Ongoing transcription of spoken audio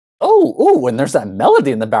Ooh, and there's that melody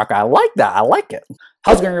in the background. I like that. I like it.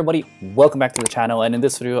 How's it going, everybody? Welcome back to the channel, and in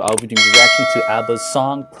this video, I'll be doing a reaction to ABBA's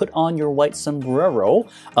song "Put On Your White Sombrero,"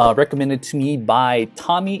 recommended to me by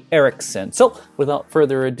Tommy Erickson. So, without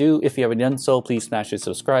further ado, if you haven't done so, please smash the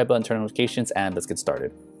subscribe button, turn on notifications, and let's get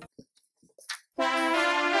started.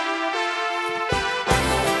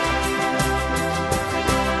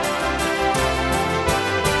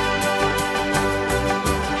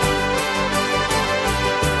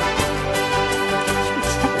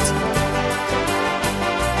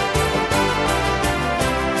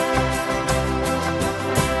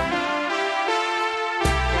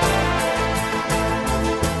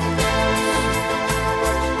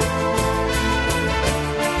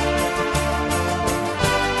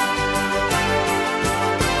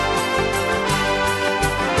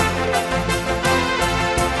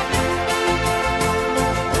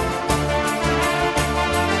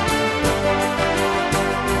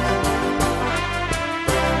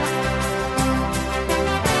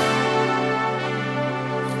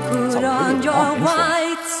 Put on your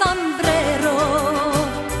white sombrero,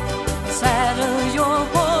 saddle your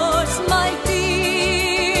horse, my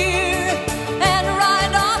dear, and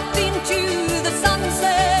ride off into the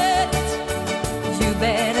sunset. You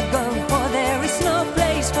better go, for there is no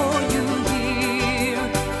place for you here.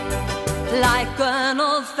 Like an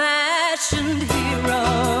old-fashioned hero,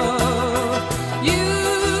 you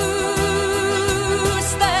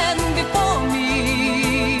stand before me.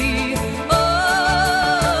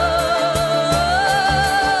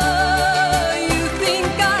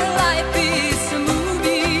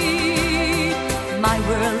 My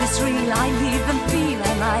world is real, I live and feel,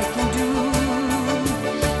 and I can do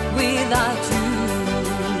without you.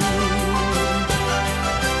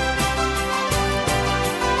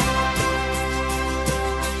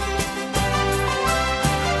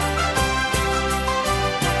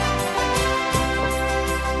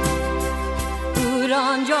 Put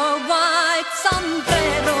on your white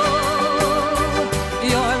sombrero,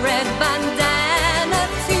 your red bandana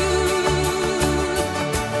too.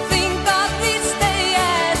 Think of this day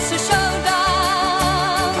as a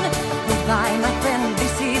showdown. Goodbye, my friend,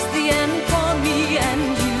 this is the end for me and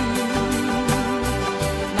you.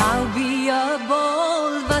 Now be a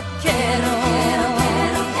bold vacquero.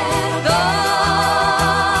 Don't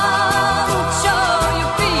show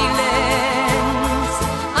your feelings.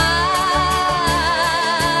 Eyes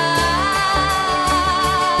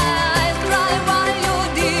dry while you're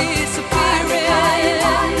disappearing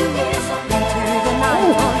into the night,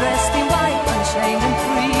 all dressed in white, unchained and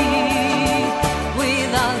free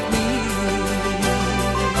without me.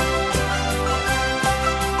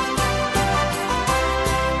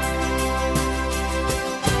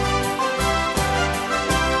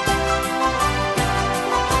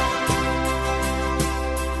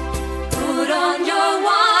 Put on your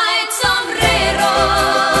white sombrero,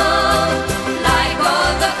 like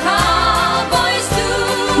all the cowboys do.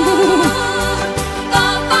 Go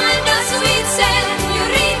find a sweet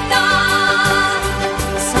señorita,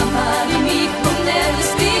 somebody meek who never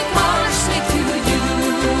speak harshly to you.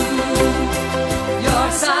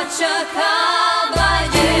 You're such a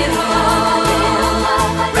cavaliero.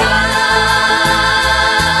 Proud,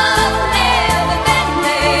 never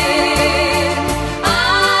bending.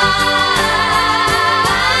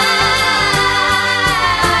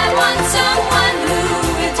 I want someone who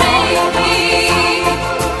will take me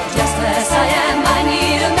just as I am. I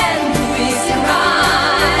need a man who is in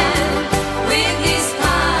rhyme with his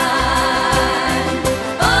time.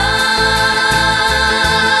 Oh,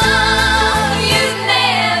 you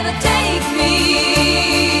never take me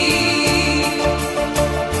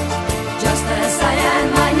just as I am.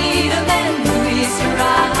 I need a man who is in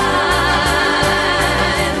rhyme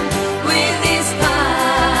with his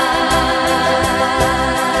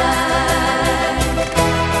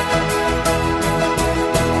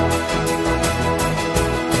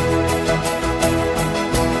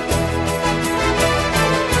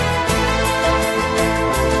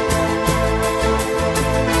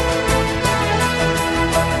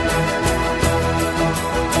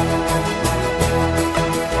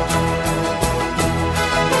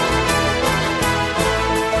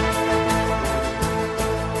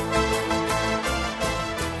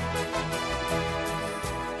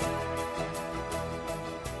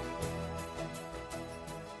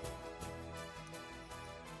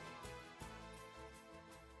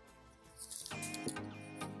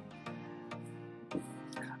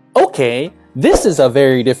Okay, this is a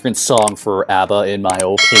very different song for ABBA in my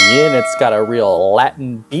opinion. It's got a real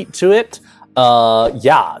Latin beat to it.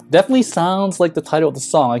 Yeah, definitely sounds like the title of the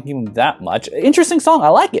song. I give him that much. Interesting song. I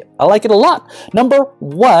like it. I like it a lot. Number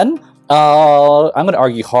one, I'm gonna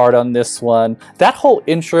argue hard on this one. That whole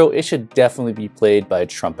intro, it should definitely be played by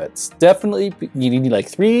trumpets. Definitely, you need like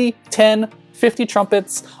 3, 10, 50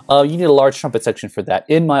 trumpets. You need a large trumpet section for that,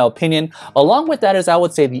 in my opinion. Along with that is, I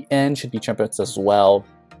would say the end should be trumpets as well.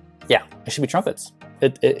 Yeah, it should be trumpets.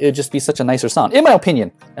 It'd just be such a nicer sound, in my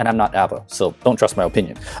opinion. And I'm not ABBA, so don't trust my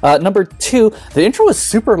opinion. Number 2, the intro is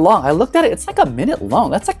super long. I looked at it, it's like a minute long.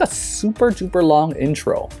 That's like a super duper long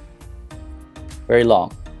intro. Very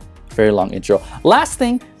long intro. Last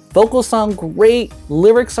thing, vocals sound great,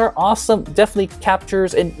 lyrics are awesome, definitely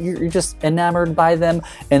captures, and you're just enamored by them.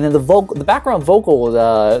 And then the background vocal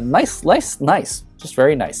is nice, just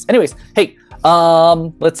very nice. Anyways, hey,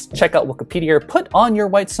 let's check out Wikipedia. Put on Your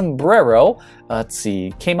White Sombrero. Let's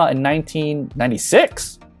see, came out in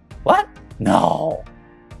 1996. What? No.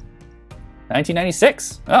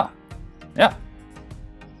 1996. Oh, yeah.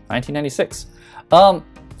 1996.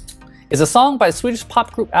 Is a song by Swedish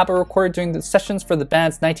pop group ABBA recorded during the sessions for the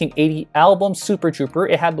band's 1980 album Super Trooper.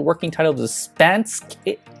 It had the working title of the Spansk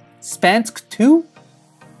 2,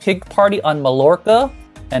 Pig Party on Mallorca,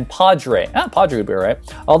 and Padre. Padre would be right.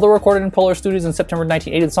 Although recorded in Polar Studios in September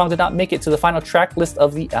 1980, the song did not make it to the final track list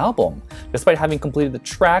of the album. Despite having completed the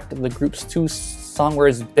track, the group's 2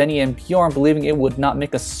 songwriters Benny and Bjorn, believing it would not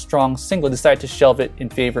make a strong single, decided to shelve it in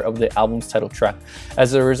favor of the album's title track.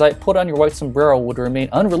 As a result, Put on Your White Sombrero would remain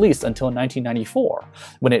unreleased until 1994,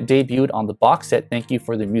 when it debuted on the box set Thank You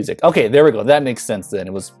for the Music. Okay, there we go. That makes sense then.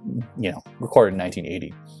 It was, recorded in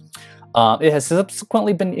 1980. It has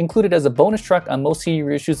subsequently been included as a bonus track on most CD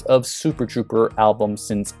reissues of Super Trooper albums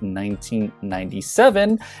since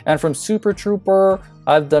 1997. And from Super Trooper,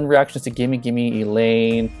 I've done reactions to Gimme Gimme,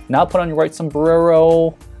 Elaine, Now Put on Your White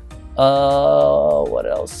Sombrero. What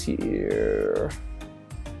else here?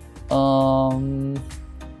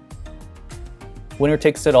 Winner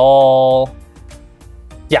Takes It All.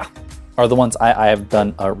 Yeah, are the ones I have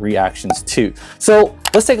done reactions to. So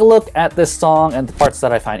let's take a look at this song and the parts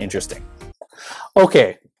that I find interesting.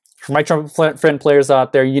 Okay, for my trumpet friend players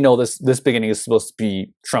out there, you know this beginning is supposed to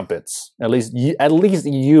be trumpets. At least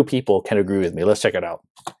you people can agree with me. Let's check it out.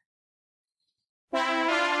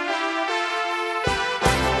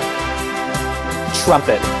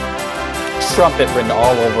 Trumpet written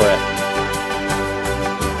all over it.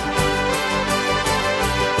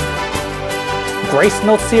 Grace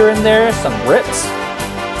notes here and there, some rips.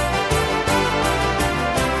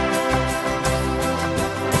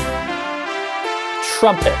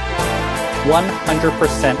 Trumpet,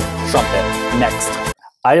 100% trumpet. Next.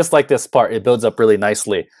 I just like this part, it builds up really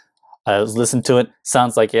nicely. I was listening to it,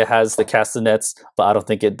 sounds like it has the castanets, but I don't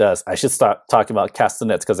think it does. I should stop talking about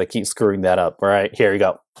castanets because I keep screwing that up. All right, here we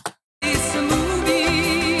go. It's a movie.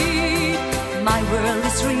 My world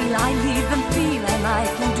is real. I live and feel, and I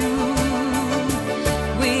can do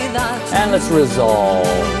without. And let's resolve.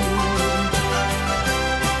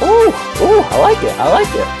 Ooh, I like it. I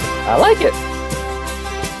like it. I like it.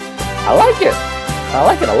 I like it. I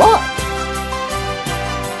like it a lot.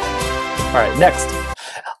 All right, next.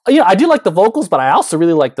 I do like the vocals, but I also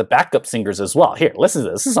really like the backup singers as well. Here, listen to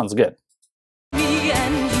this. This sounds good. Me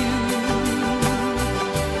and you,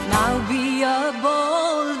 now be a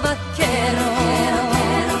bold vacquero.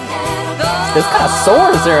 There's kind of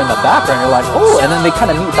swords there in the background. You're like, oh, and then they kind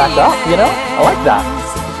of meet back up, I like that.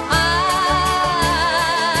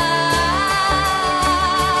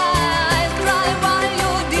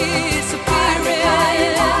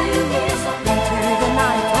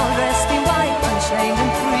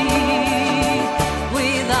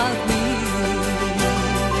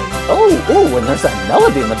 Oh, and there's that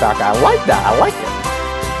melody in the background. I like that. I like it.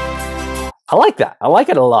 I like that. I like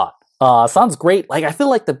it a lot. Sounds great. Like, I feel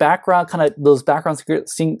like the background those background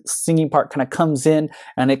singing part kind of comes in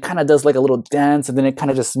and it kind of does like a little dance and then it kind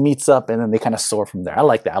of just meets up and then they kind of soar from there. I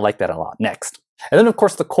like that. I like that a lot. Next. And then of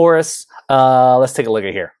course the chorus. Let's take a look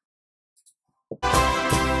at here. Put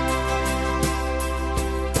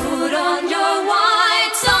on your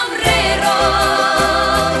white sombrero,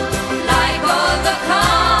 like all the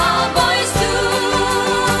cowboys do.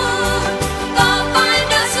 Go find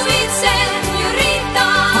a sweet señorita,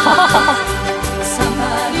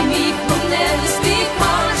 somebody meek who'll never speak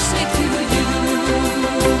harshly to you.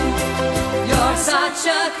 You're such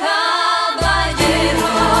a cavaliero.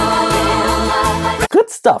 Good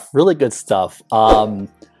stuff. Really good stuff.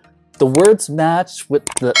 The words match with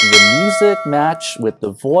the music match, with the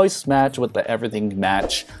voice match, with the everything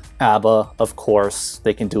match. ABBA, of course,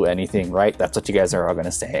 they can do anything, right? That's what you guys are all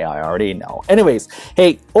gonna say. I already know. Anyways,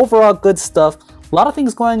 hey, overall good stuff. A lot of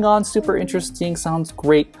things going on, super interesting, sounds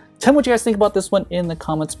great. Tell me what you guys think about this one in the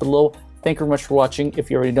comments below. Thank you very much for watching.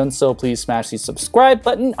 If you already done so, please smash the subscribe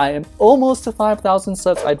button. I am almost to 5,000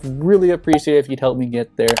 subs. I'd really appreciate it if you'd help me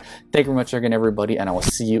get there. Thank you very much again, everybody, and I will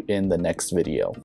see you in the next video.